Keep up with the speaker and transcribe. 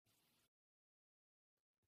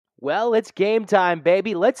Well, it's game time,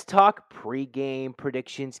 baby. Let's talk pregame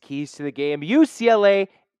predictions, keys to the game. UCLA,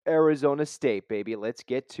 Arizona State, baby. Let's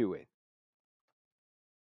get to it.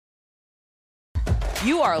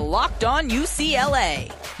 You are Locked On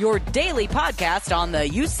UCLA, your daily podcast on the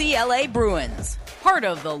UCLA Bruins. Part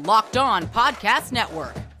of the Locked On Podcast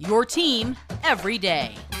Network, your team every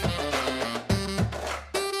day.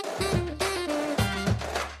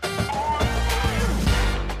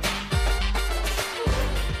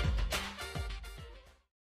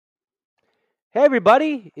 Hey,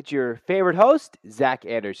 everybody. It's your favorite host, Zach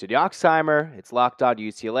Anderson Yoxheimer. It's Locked On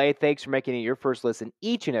UCLA. Thanks for making it your first listen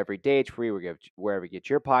each and every day. It's free wherever you get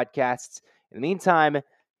your podcasts. In the meantime,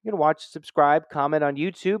 you're going to watch, subscribe, comment on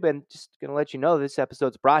YouTube, and just going to let you know this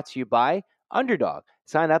episode's brought to you by Underdog.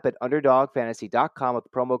 Sign up at UnderdogFantasy.com with the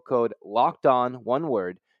promo code LOCKEDON, one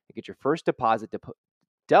word, and get your first deposit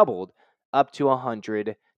doubled up to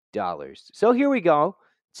 $100. So here we go.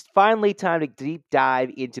 It's finally time to deep dive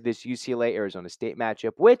into this UCLA-Arizona State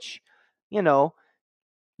matchup, which,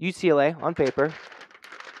 UCLA, on paper,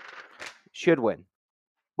 should win.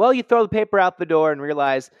 Well, you throw the paper out the door and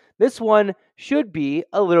realize this one should be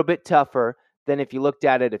a little bit tougher than if you looked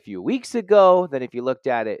at it a few weeks ago, than if you looked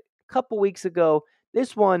at it a couple weeks ago.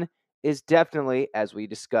 This one is definitely, as we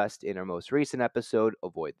discussed in our most recent episode,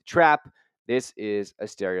 Avoid the Trap. This is a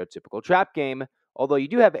stereotypical trap game. Although you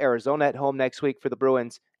do have Arizona at home next week for the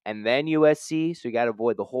Bruins and then USC, so you got to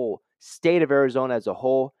avoid the whole state of Arizona as a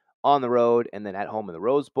whole on the road and then at home in the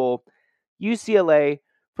Rose Bowl. UCLA,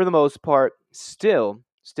 for the most part, still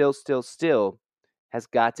has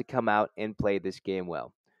got to come out and play this game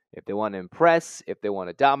well. If they want to impress, if they want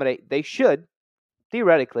to dominate, they should,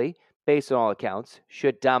 theoretically, based on all accounts,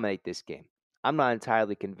 should dominate this game. I'm not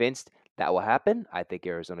entirely convinced that will happen. I think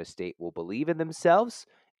Arizona State will believe in themselves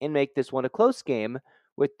and make this one a close game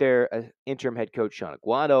with their interim head coach, Sean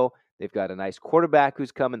Aguado. They've got a nice quarterback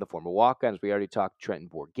who's coming, the former walk-ons. We already talked Trenton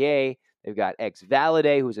Bourguet. They've got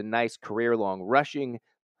Valade, who's a nice career-long rushing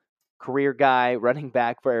career guy, running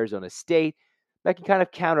back for Arizona State. That can kind of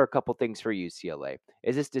counter a couple things for UCLA.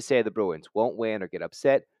 Is this to say the Bruins won't win or get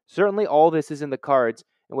upset? Certainly all this is in the cards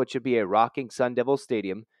in what should be a rocking Sun Devil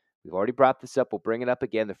Stadium. We've already brought this up. We'll bring it up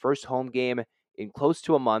again. The first home game in close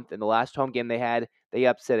to a month, and the last home game they had, they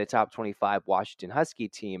upset a top 25 Washington Husky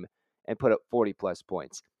team and put up 40-plus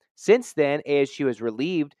points. Since then, ASU has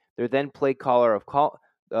relieved their then play caller of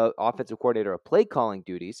offensive coordinator of play calling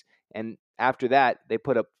duties, and after that, they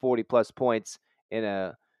put up 40-plus points in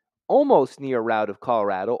a almost near rout of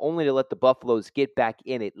Colorado, only to let the Buffaloes get back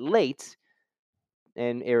in it late,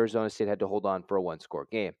 and Arizona State had to hold on for a one-score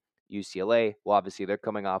game. UCLA, well, obviously, they're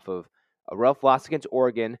coming off of a rough loss against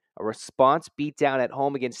Oregon, a response beatdown at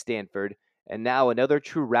home against Stanford, and now another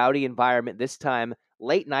true rowdy environment, this time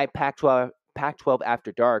late night Pac-12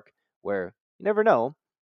 after dark, where you never know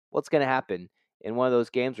what's going to happen in one of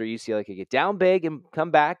those games where UCLA could get down big and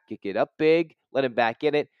come back, could get up big, let him back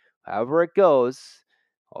in it. However it goes,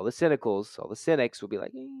 all the cynics will be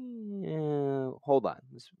like, hold on,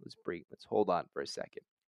 let's breathe. Let's hold on for a second.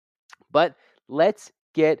 But let's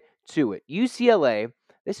get to it. UCLA,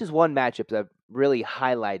 this is one matchup that I've really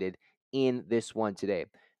highlighted in this one today.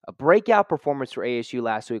 A breakout performance for ASU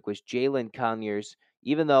last week was Jalen Conyers.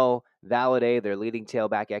 Even though Valade, their leading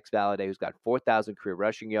tailback, Valade, who's got 4,000 career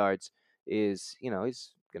rushing yards, is,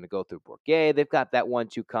 he's going to go through Bourguet. They've got that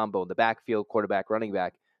 1-2 combo in the backfield, quarterback, running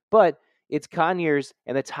back. But it's Conyers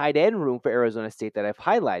and the tight end room for Arizona State that I've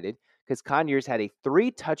highlighted because Conyers had a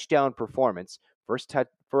 3-touchdown performance, first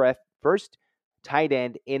tight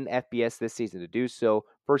end in FBS this season to do so,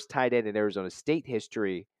 first tight end in Arizona State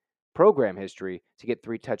program history to get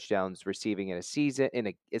 3 touchdowns receiving in a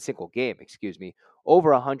single game,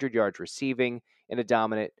 over 100 yards receiving in a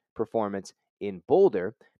dominant performance in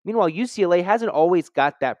Boulder. Meanwhile, UCLA hasn't always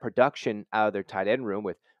got that production out of their tight end room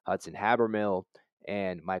with Hudson Habermill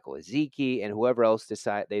and Michael Ezeki and whoever else they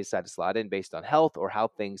decide to slot in based on health or how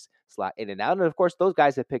things slot in and out. And of course, those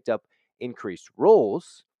guys have picked up increased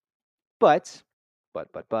roles. But,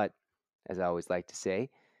 as I always like to say,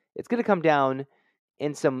 it's going to come down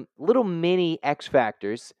in some little mini X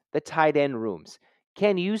factors, the tight end rooms.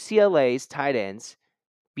 Can UCLA's tight ends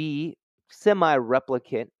be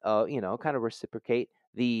semi-replicate, kind of reciprocate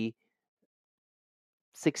the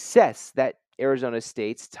success that Arizona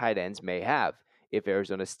State's tight ends may have? If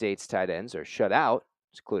Arizona State's tight ends are shut out,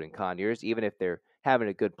 including Conyers, even if they're having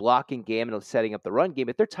a good blocking game and setting up the run game,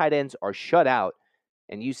 if their tight ends are shut out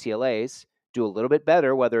and UCLA's do a little bit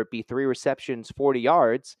better, whether it be 3 receptions, 40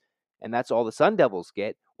 yards, and that's all the Sun Devils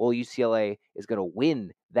get, well, UCLA is going to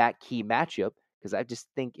win that key matchup because I just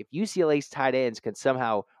think if UCLA's tight ends can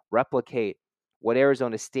somehow replicate what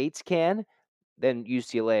Arizona State's can, then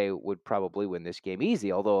UCLA would probably win this game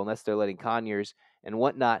easy. Although, unless they're letting Conyers and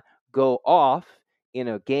whatnot go off in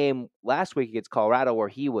a game last week against Colorado where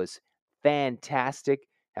he was fantastic,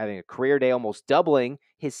 having a career day, almost doubling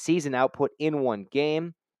his season output in one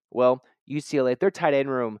game. Well, UCLA, if their tight end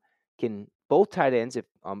room can, both tight ends, if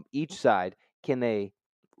on each side, can they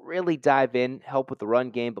really dive in, help with the run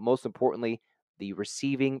game, but most importantly, the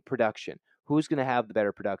receiving production. Who's going to have the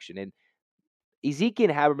better production? And Ezekiel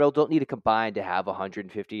and Habermill don't need to combine to have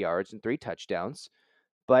 150 yards and 3 touchdowns.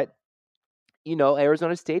 But,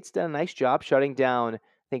 Arizona State's done a nice job shutting down, I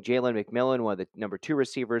think, Jalen McMillan, one of the number 2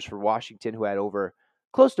 receivers for Washington, who had over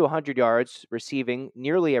close to 100 yards receiving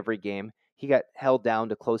nearly every game. He got held down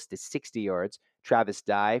to close to 60 yards. Travis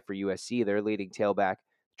Dye for USC, their leading tailback,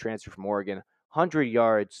 transfer from Oregon, 100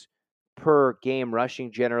 yards per game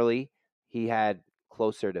rushing generally. He had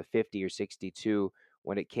closer to 50 or 62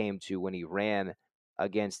 when it came to when he ran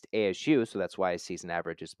against ASU, so that's why his season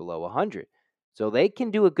average is below 100. So they can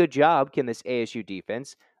do a good job, can this ASU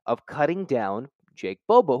defense, of cutting down Jake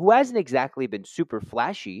Bobo, who hasn't exactly been super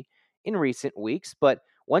flashy in recent weeks, but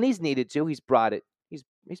when he's needed to, he's brought it.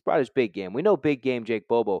 He's brought his big game. We know big game Jake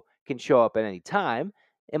Bobo can show up at any time.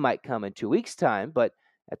 It might come in 2 weeks' time, but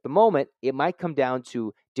at the moment, it might come down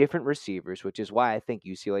to different receivers, which is why I think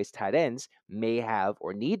UCLA's tight ends may have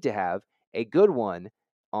or need to have a good one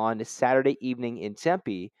on Saturday evening in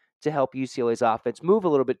Tempe to help UCLA's offense move a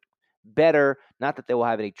little bit better. Not that they will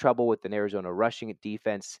have any trouble with an Arizona rushing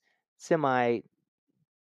defense, semi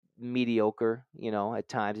mediocre, at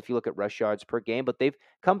times if you look at rush yards per game, but they've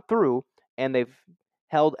come through and they've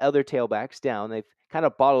held other tailbacks down. They've kind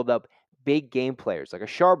of bottled up big game players like a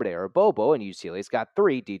Charbonnet or a Bobo, and UCLA's got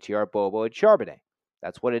 3, DTR, Bobo, and Charbonnet.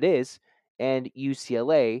 That's what it is. And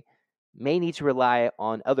UCLA may need to rely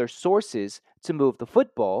on other sources to move the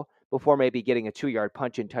football before maybe getting a 2-yard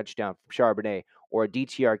punch-in touchdown from Charbonnet or a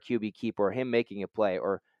DTR QB keeper or him making a play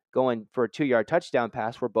or going for a 2-yard touchdown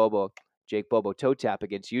pass where Jake Bobo toe tap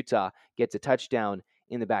against Utah gets a touchdown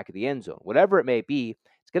in the back of the end zone. Whatever it may be,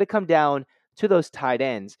 it's going to come down to those tight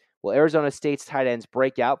ends. Will Arizona State's tight ends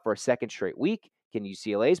break out for a second straight week? Can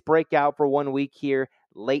UCLA's break out for 1 week here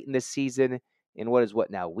late in the season? In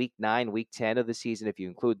week 9, week 10 of the season, if you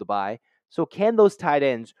include the bye. So can those tight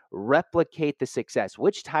ends replicate the success?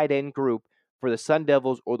 Which tight end group for the Sun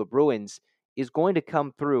Devils or the Bruins is going to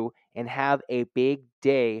come through and have a big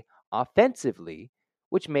day offensively,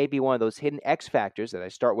 which may be one of those hidden X factors that I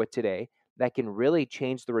start with today that can really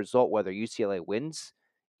change the result, whether UCLA wins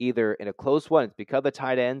either in a close one, it's because of the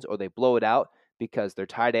tight ends, or they blow it out because their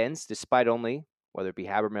tight ends, despite only, whether it be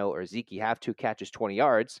Habermill or Zeke, have 2 catches, 20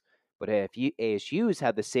 yards. But if ASU's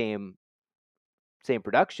have the same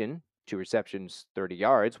production, 2 receptions, 30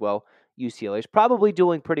 yards, well, UCLA is probably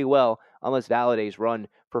doing pretty well unless Valladay's run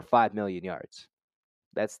for 5 million yards.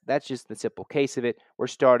 That's just the simple case of it. We're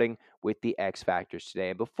starting with the X factors today.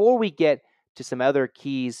 And before we get to some other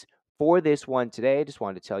keys for this one today, I just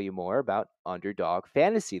wanted to tell you more about Underdog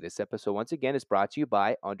Fantasy. This episode, once again, is brought to you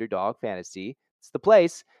by Underdog Fantasy. It's the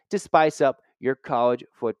place to spice up your college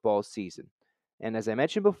football season. And as I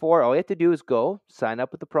mentioned before, all you have to do is go sign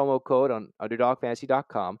up with the promo code on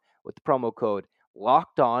UnderdogFantasy.com with the promo code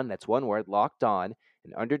Locked On. That's one word, Locked On.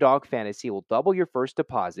 And Underdog Fantasy will double your first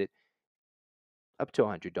deposit up to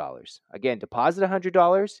 $100. Again, deposit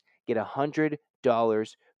 $100, get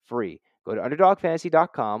 $100 free. Go to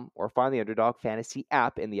UnderdogFantasy.com or find the Underdog Fantasy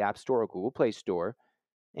app in the App Store or Google Play Store.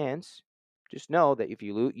 And just know that if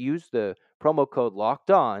you use the promo code Locked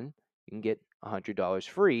On, you can get $100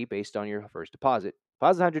 free based on your first deposit.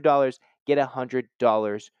 Deposit $100, get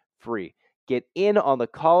 $100 free. Get in on the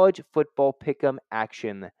college football pick'em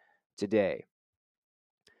action today.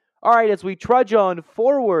 All right, as we trudge on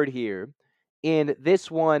forward here in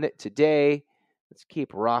this one today, let's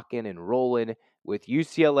keep rocking and rolling with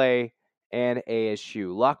UCLA and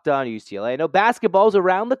ASU. Locked On UCLA. No, basketball's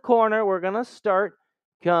around the corner. We're going to start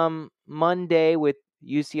come Monday with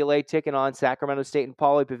UCLA taking on Sacramento State and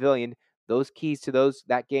Pauley Pavilion. Those keys to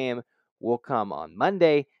that game will come on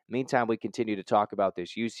Monday. Meantime, we continue to talk about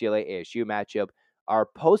this UCLA-ASU matchup. Our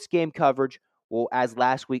post-game coverage will, as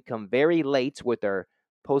last week, come very late with our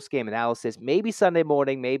post-game analysis. Maybe Sunday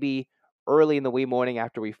morning, maybe early in the wee morning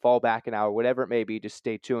after we fall back an hour, whatever it may be. Just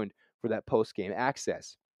stay tuned for that post-game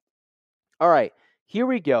access. All right, here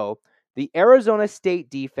we go. The Arizona State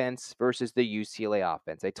defense versus the UCLA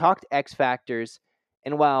offense. I talked X factors,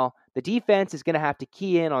 and while the defense is going to have to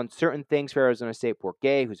key in on certain things for Arizona State,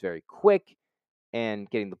 Bourget, who's very quick and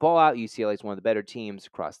getting the ball out. UCLA is one of the better teams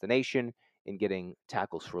across the nation in getting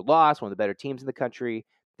tackles for loss, one of the better teams in the country.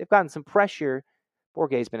 They've gotten some pressure.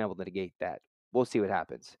 Bourget's been able to negate that we'll see what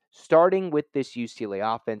happens. Starting with this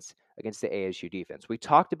UCLA offense against the ASU defense. We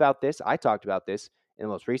talked about this. I talked about this in the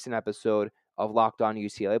most recent episode of Locked On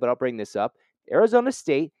UCLA, but I'll bring this up. Arizona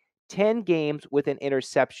State, 10 games with an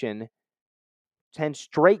interception, 10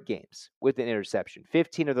 straight games with an interception.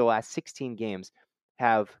 15 of the last 16 games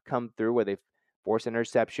have come through where they've forced an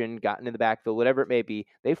interception, gotten in the backfield, whatever it may be.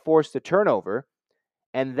 They forced a turnover,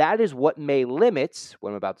 and that is what may limit, what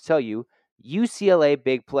I'm about to tell you, UCLA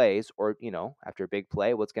big plays, or, after a big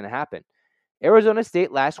play, what's going to happen. Arizona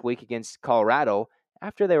State last week against Colorado,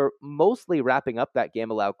 after they were mostly wrapping up that game,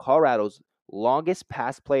 allowed Colorado's longest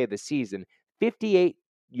pass play of the season,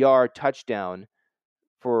 58-yard touchdown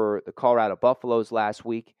for the Colorado Buffaloes last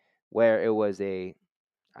week, where it was if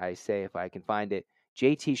I can find it,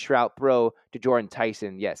 JT Shrout throw to Jordan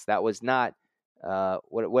Tyson. Yes, that was not,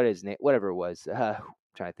 what his name, whatever it was. I'm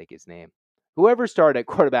trying to think his name. Whoever started at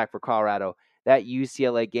quarterback for Colorado, that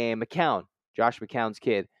UCLA game, Josh McCown's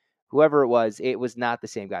kid, whoever it was not the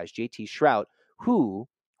same guy as JT Shrout, who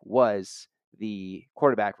was the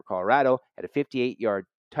quarterback for Colorado, had a 58-yard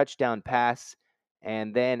touchdown pass.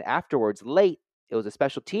 And then afterwards, late, it was a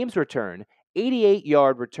special teams return,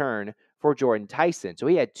 88-yard return for Jordan Tyson. So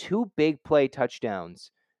he had 2 big play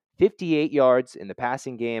touchdowns, 58 yards in the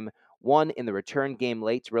passing game, 1 in the return game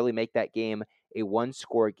late to really make that game a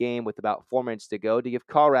 1-score game with about 4 minutes to go to give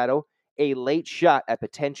Colorado a late shot at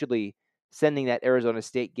potentially sending that Arizona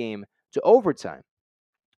State game to overtime.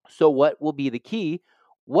 So what will be the key?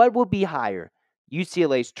 What will be higher?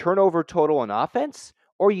 UCLA's turnover total on offense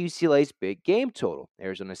or UCLA's big game total?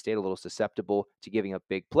 Arizona State a little susceptible to giving up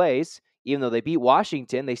big plays. Even though they beat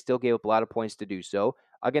Washington, they still gave up a lot of points to do so.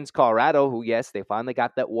 Against Colorado, who, yes, they finally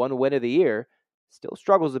got that one win of the year, still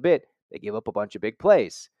struggles a bit. They gave up a bunch of big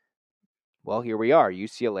plays. Well, here we are,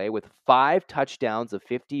 UCLA with 5 touchdowns of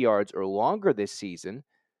 50 yards or longer this season.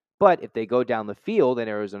 But if they go down the field and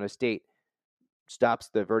Arizona State stops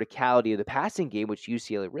the verticality of the passing game, which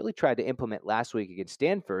UCLA really tried to implement last week against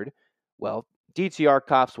Stanford, well, DTR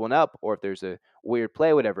coughs one up, or if there's a weird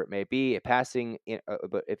play, whatever it may be,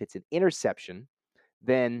 but if it's an interception,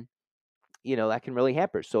 then, that can really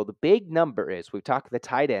hamper. So the big number is, we've talked the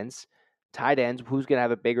tight ends, who's going to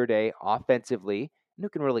have a bigger day offensively, and who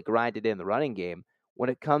can really grind it in the running game. When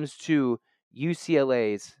it comes to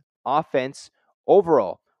UCLA's offense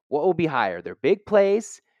overall, what will be higher? Their big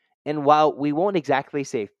plays. And while we won't exactly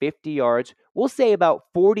say 50 yards, we'll say about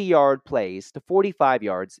 40-yard plays to 45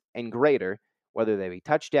 yards and greater, whether they be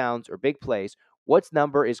touchdowns or big plays. What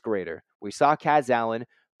number is greater? We saw Kaz Allen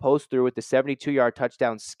post through with the 72-yard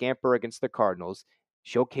touchdown scamper against the Cardinals,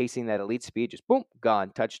 showcasing that elite speed, just boom,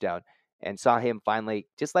 gone, touchdown. And saw him finally,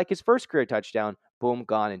 just like his first career touchdown, boom,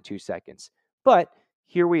 gone in 2 seconds. But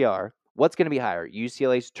here we are. What's going to be higher?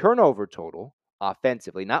 UCLA's turnover total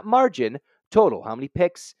offensively, not margin, total. How many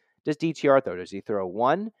picks does DTR throw? Does he throw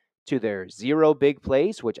 1 to their 0 big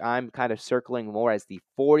plays, which I'm kind of circling more as the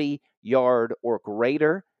 40-yard or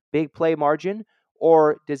greater big play margin?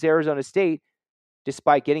 Or does Arizona State,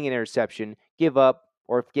 despite getting an interception, give up,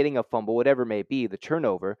 or if getting a fumble, whatever it may be, the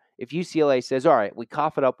turnover, if UCLA says, all right, we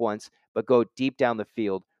cough it up once, but go deep down the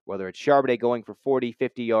field, whether it's Charbonnet going for 40,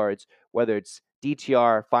 50 yards, whether it's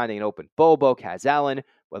DTR finding an open Bobo, Kaz Allen,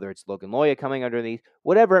 whether it's Logan Loya coming underneath,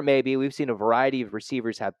 whatever it may be, we've seen a variety of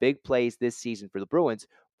receivers have big plays this season for the Bruins,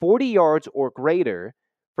 40 yards or greater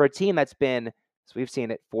for a team that's been, so we've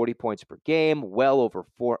seen it, 40 points per game, well over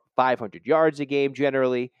 500 yards a game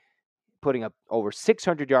generally, putting up over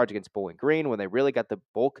 600 yards against Bowling Green when they really got the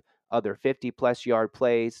bulk of their 50-plus yard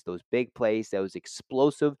plays, those big plays, those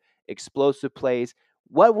explosive plays.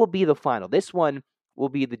 What will be the final? This one will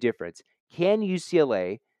be the difference. Can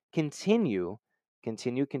UCLA continue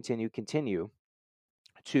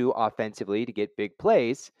to offensively to get big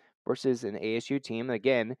plays versus an ASU team,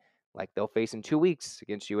 again, like they'll face in 2 weeks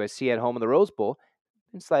against USC at home in the Rose Bowl,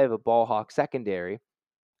 instead of a ball hawk secondary?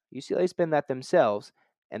 UCLA's been that themselves,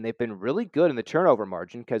 and they've been really good in the turnover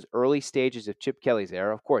margin because early stages of Chip Kelly's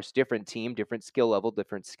era, of course, different team, different skill level,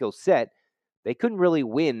 different skill set, they couldn't really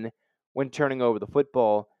win when turning over the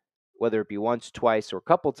football, whether it be once, twice, or a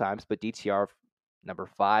couple times, but DTR, number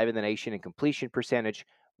 5 in the nation in completion percentage,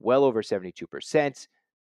 well over 72%.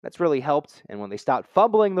 That's really helped, and when they stopped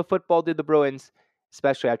fumbling the football, did the Bruins,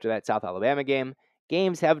 especially after that South Alabama game,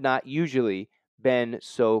 games have not usually been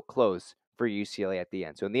so close for UCLA at the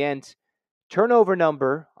end. So in the end, turnover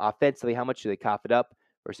number, offensively, how much do they cough it up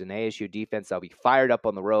versus an ASU defense that'll be fired up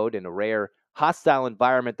on the road in a rare hostile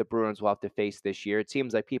environment the Bruins will have to face this year. It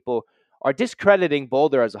seems like people are discrediting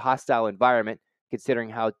Boulder as a hostile environment, considering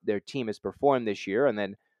how their team has performed this year. And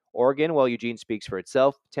then Oregon, well, Eugene speaks for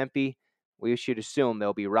itself. Tempe, we should assume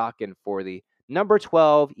they'll be rocking for the number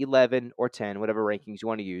 12, 11, or 10, whatever rankings you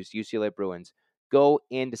want to use, UCLA Bruins, go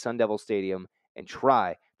into Sun Devil Stadium and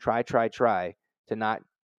try to not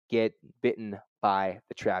get bitten by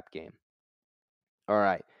the trap game. All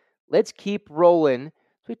right, let's keep rolling.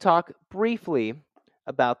 So we talk briefly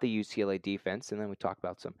about the UCLA defense, and then we talk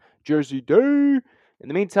about some Jersey Day. In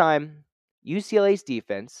the meantime, UCLA's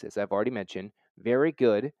defense, as I've already mentioned, very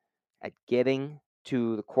good at getting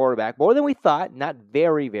to the quarterback, more than we thought. Not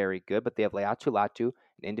very, very good, but they have Leatu Latu,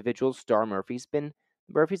 an individual star. Murphy's been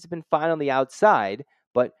fine on the outside,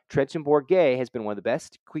 but Trenton Bourguet has been one of the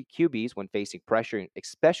best QBs when facing pressure,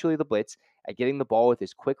 especially the blitz, at getting the ball with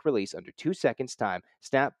his quick release under 2 seconds time.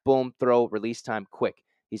 Snap, boom, throw, release time quick.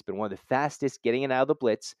 He's been one of the fastest getting it out of the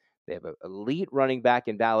blitz. They have an elite running back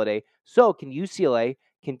in Valladay. So can UCLA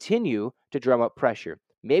continue to drum up pressure?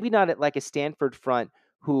 Maybe not at like a Stanford front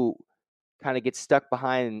who kind of gets stuck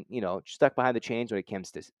behind the chains when it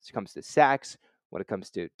comes to sacks, when it comes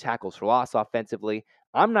to tackles for loss offensively.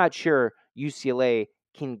 I'm not sure UCLA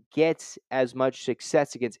can get as much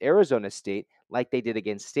success against Arizona State like they did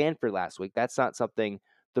against Stanford last week. That's not something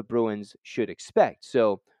the Bruins should expect.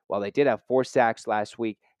 So while they did have 4 sacks last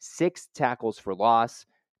week, 6 tackles for loss,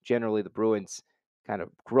 generally the Bruins kind of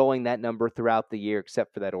growing that number throughout the year,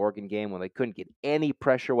 except for that Oregon game when they couldn't get any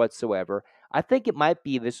pressure whatsoever. I think it might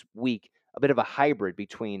be this week a bit of a hybrid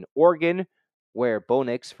between Oregon, where Bo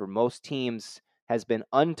Nix for most teams has been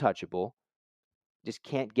untouchable, just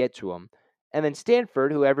can't get to him, and then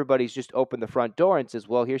Stanford, who everybody's just opened the front door and says,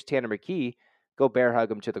 well, here's Tanner McKee, go bear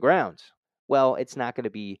hug him to the ground. Well, it's not going to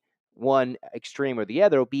be one extreme or the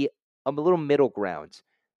other. It'll be a little middle ground.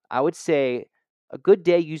 I would say a good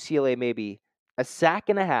day UCLA maybe a sack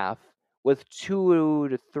and a half with 2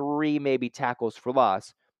 to 3 maybe tackles for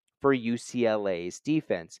loss for UCLA's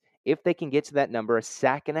defense. If they can get to that number, a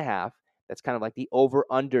sack and a half, that's kind of like the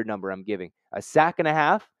over-under number I'm giving. A sack and a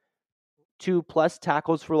half, 2+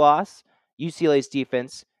 tackles for loss. UCLA's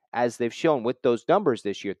defense, as they've shown with those numbers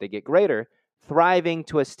this year, if they get greater, thriving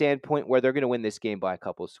to a standpoint where they're going to win this game by a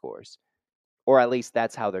couple of scores. Or at least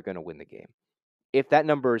that's how they're going to win the game. If that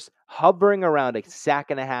number's hovering around a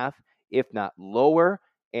sack and a half, if not lower,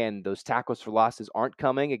 and those tackles for losses aren't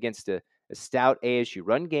coming against a stout ASU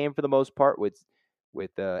run game for the most part with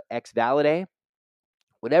ex-Valladay,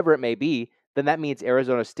 whatever it may be, then that means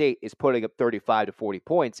Arizona State is putting up 35 to 40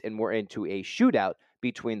 points, and we're into a shootout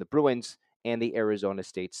between the Bruins and the Arizona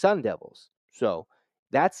State Sun Devils. So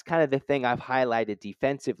that's kind of the thing I've highlighted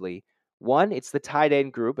defensively. One, it's the tight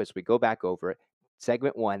end group as we go back over it.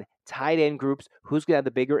 Segment 1, tight end groups. Who's going to have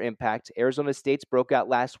the bigger impact? Arizona State's broke out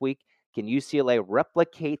last week. Can UCLA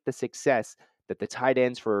replicate the success that the tight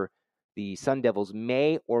ends for the Sun Devils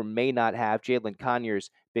may or may not have? Jalen Conyers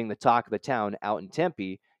being the talk of the town out in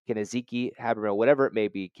Tempe. Can Ezekiel, Habermill, whatever it may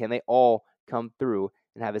be, can they all come through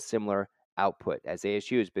and have a similar output? As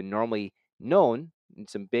ASU has been normally known in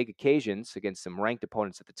some big occasions against some ranked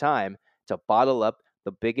opponents at the time to bottle up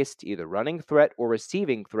the biggest either running threat or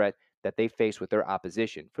receiving threat that they face with their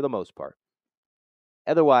opposition for the most part.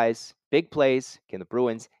 Otherwise, big plays. Can the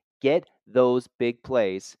Bruins get those big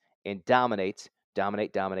plays and dominate?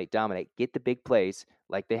 Get the big plays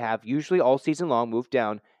like they have usually all season long, move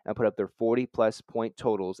down and put up their 40-plus point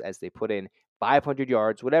totals as they put in 500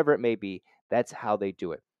 yards, whatever it may be. That's how they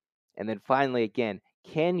do it. And then finally, again,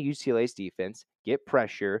 can UCLA's defense get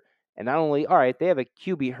pressure? And not only, all right, they have a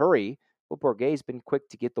QB hurry. Well, Bourguet's been quick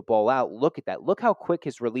to get the ball out. Look at that. Look how quick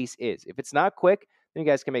his release is. If it's not quick, then you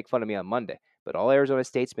guys can make fun of me on Monday. But all Arizona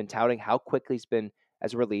State's been touting how quickly he's been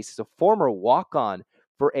as a release. He's a former walk-on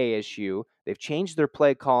for ASU. They've changed their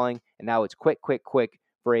play calling, and now it's quick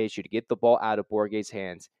for ASU to get the ball out of Bourguet's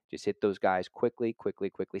hands. Just hit those guys quickly.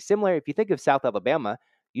 Similar, if you think of South Alabama,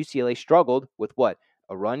 UCLA struggled with what?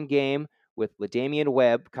 A run game with LaDamian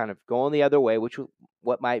Webb kind of going the other way, which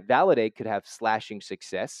what might validate could have slashing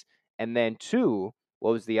success. And then 2,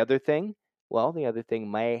 what was the other thing? Well, the other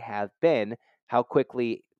thing may have been how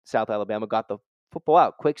quickly South Alabama got the football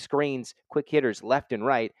out. Quick screens, quick hitters left and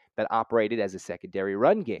right that operated as a secondary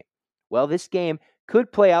run game. Well, this game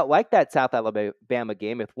could play out like that South Alabama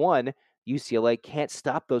game if 1, UCLA can't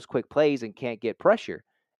stop those quick plays and can't get pressure.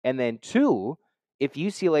 And then 2, if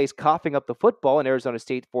UCLA is coughing up the football and Arizona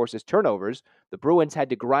State forces turnovers, the Bruins had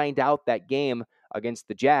to grind out that game against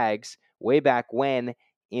the Jags way back when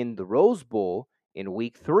in the Rose Bowl in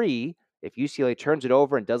week 3. If UCLA turns it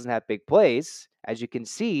over and doesn't have big plays, as you can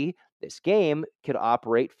see, this game could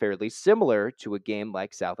operate fairly similar to a game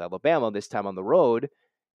like South Alabama, this time on the road,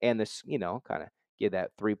 and this, kind of give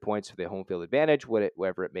that 3 points for the home field advantage,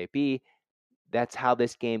 whatever it may be. That's how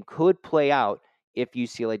this game could play out if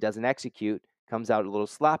UCLA doesn't execute, comes out a little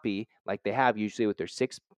sloppy, like they have usually with their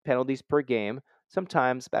 6 penalties per game,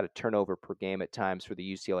 sometimes about a turnover per game at times for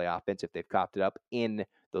the UCLA offense if they've coughed it up in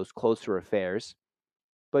those closer affairs.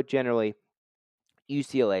 But generally,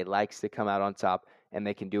 UCLA likes to come out on top, and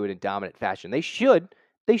they can do it in dominant fashion. They should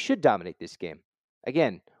dominate this game.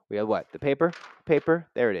 Again, we have what? The paper,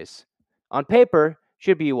 there it is. On paper,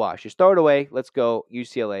 should be a wash. Just throw it away. Let's go.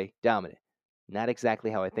 UCLA dominant. Not exactly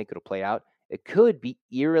how I think it'll play out. It could be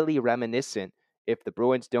eerily reminiscent if the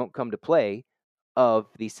Bruins don't come to play of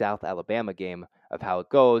the South Alabama game of how it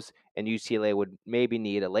goes, and UCLA would maybe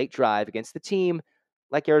need a late drive against the team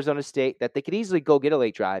like Arizona State that they could easily go get a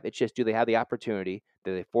late drive. It's just, do they have the opportunity?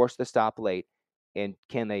 Do they force the stop late? And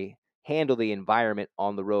can they handle the environment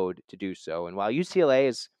on the road to do so? And while UCLA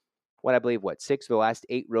is what I believe, 6 of the last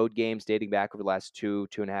 8 road games dating back over the last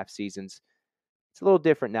 2.5 seasons, it's a little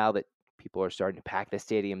different now that people are starting to pack the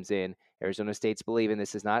stadiums in. Arizona State's believing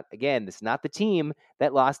this is not the team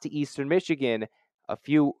that lost to Eastern Michigan a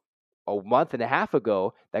month and a half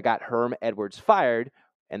ago that got Herm Edwards fired.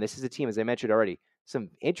 And this is a team, as I mentioned already, some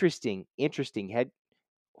interesting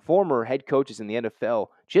former head coaches in the NFL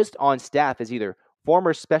just on staff as either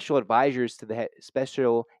former special advisors to the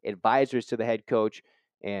head coach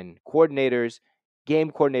and coordinators,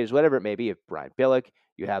 game coordinators, whatever it may be. If Brian Billick,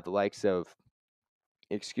 you have the likes of,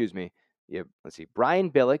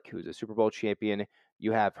 Brian Billick, who's a Super Bowl champion.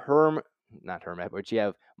 You have not Herm Edwards. You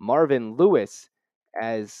have Marvin Lewis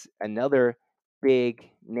as another big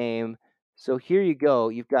name. So here you go.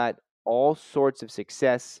 You've got all sorts of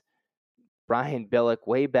success. Brian Billick,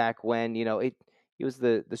 way back when, he was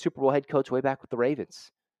the Super Bowl head coach way back with the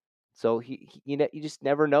Ravens. So you just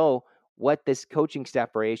never know what this coaching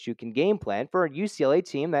staff for ASU can game plan for a UCLA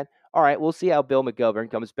team that, all right, we'll see how Bill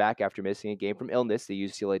McGovern comes back after missing a game from illness, the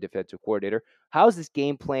UCLA defensive coordinator. How's this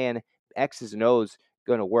game plan, X's and O's,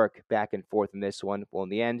 going to work back and forth in this one? Well, in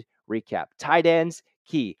the end, recap. Tight ends,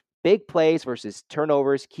 key. Big plays versus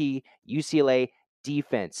turnovers, key. UCLA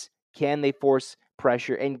defense. Can they force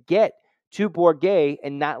pressure and get to Bourguet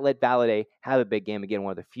and not let Valladay have a big game? Again,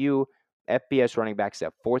 one of the few FBS running backs that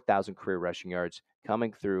have 4,000 career rushing yards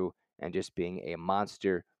coming through and just being a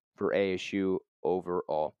monster for ASU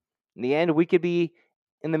overall. In the end, we could be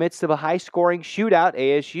in the midst of a high-scoring shootout.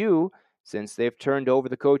 ASU, since they've turned over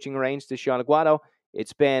the coaching reins to Sean Aguado,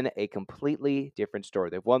 it's been a completely different story.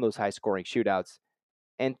 They've won those high-scoring shootouts.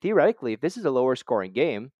 And theoretically, if this is a lower-scoring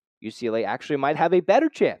game, UCLA actually might have a better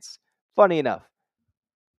chance. Funny enough,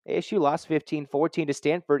 ASU lost 15-14 to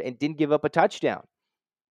Stanford and didn't give up a touchdown.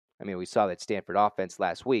 I mean, we saw that Stanford offense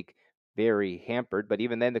last week, very hampered, but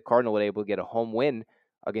even then the Cardinals were able to get a home win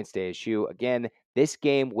against ASU. Again, this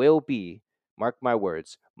game will be, mark my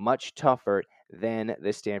words, much tougher than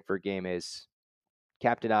the Stanford game is.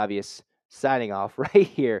 Captain Obvious signing off right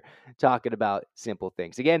here, talking about simple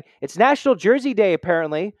things. Again, it's National Jersey Day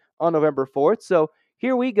apparently on November 4th, so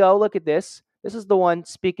here we go. Look at this. This is the one,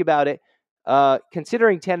 speak about it.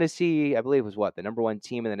 Considering Tennessee, I believe, was the number 1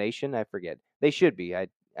 team in the nation? I forget. They should be. I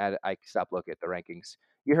stopped looking at the rankings.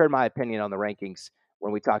 You heard my opinion on the rankings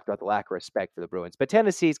when we talked about the lack of respect for the Bruins. But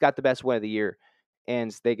Tennessee's got the best win of the year,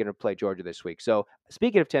 and they're going to play Georgia this week. So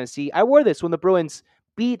speaking of Tennessee, I wore this when the Bruins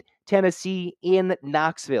beat Tennessee in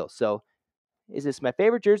Knoxville. So is this my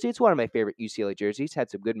favorite jersey? It's one of my favorite UCLA jerseys.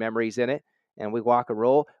 Had some good memories in it. And we rock and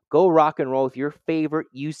roll. Go rock and roll with your favorite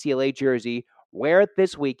UCLA jersey. Wear it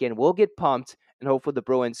this weekend. We'll get pumped. And hopefully the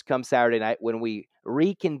Bruins come Saturday night when we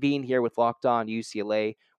reconvene here with Locked On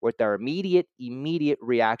UCLA with our immediate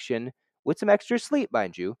reaction with some extra sleep,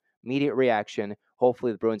 mind you. Immediate reaction.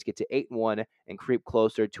 Hopefully the Bruins get to 8-1 and creep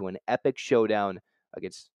closer to an epic showdown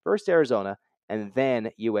against first Arizona and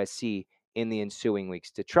then USC in the ensuing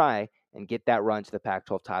weeks to try and get that run to the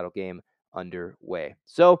Pac-12 title game underway.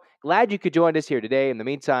 So glad you could join us here today. In the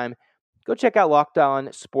meantime, go check out Locked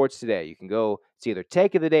On Sports Today. You can go see their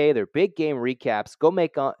take of the day, their big game recaps. Go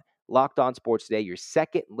make Locked On Sports Today your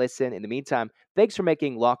second listen. In the meantime, thanks for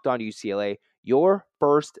making Locked On UCLA your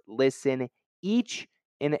first listen each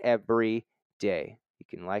and every day. You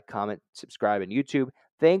can like, comment, subscribe on YouTube.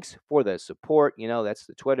 Thanks for the support. That's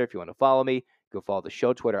the Twitter if you want to follow me. Go follow the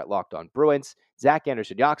show Twitter at Locked On Bruins. Zach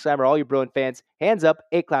Anderson, Yoxheimer, all you Bruin fans, hands up,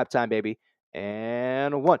 8 clap time, baby.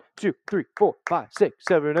 And 1, 2, 3, 4, 5, 6,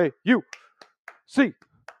 7, 8.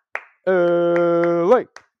 UCLA.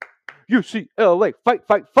 UCLA. Fight,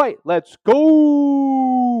 fight, fight. Let's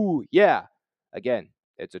go. Yeah. Again,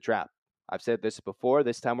 it's a trap. I've said this before.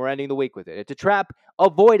 This time we're ending the week with it. It's a trap.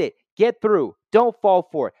 Avoid it. Get through. Don't fall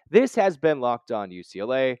for it. This has been Locked On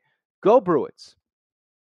UCLA. Go Bruins.